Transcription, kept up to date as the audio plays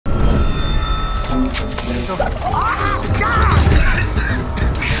Oh,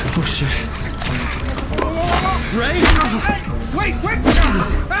 shit. Ray? Wait!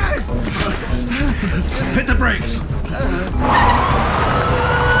 Hit the brakes!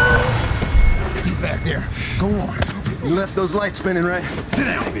 Get back there. Go on. You left those lights spinning, right? Sit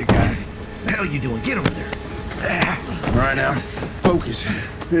down, big guy. What the hell you doing? Get over there. All right, now, focus.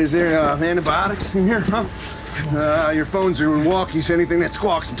 Is there antibiotics in here, huh? Your phones are in walkies. Anything that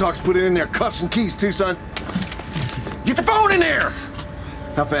squawks and talks, put it in there. Cuffs and keys, too, son. Get the phone in there!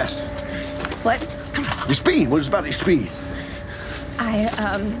 How fast? What? Your speed. What is about your speed?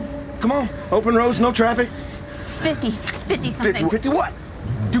 Come on. Open roads, no traffic. 50 something. 50 what?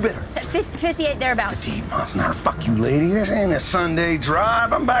 Do better. 58 thereabouts. 50 miles an hour. Fuck you, lady. This ain't a Sunday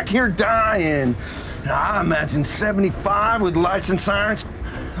drive. I'm back here dying. Now, I imagine 75 with lights and sirens.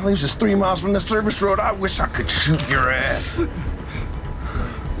 At least it's 3 miles from the service road. I wish I could shoot your ass.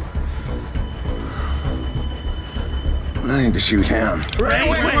 I need to shoot him.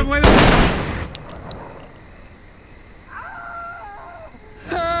 Wait.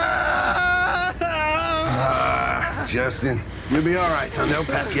 Justin, you'll be all right, son. They'll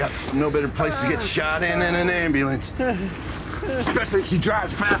patch you up. No better place to get shot in than an ambulance. Especially if she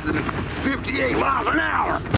drives faster than 58 miles an hour.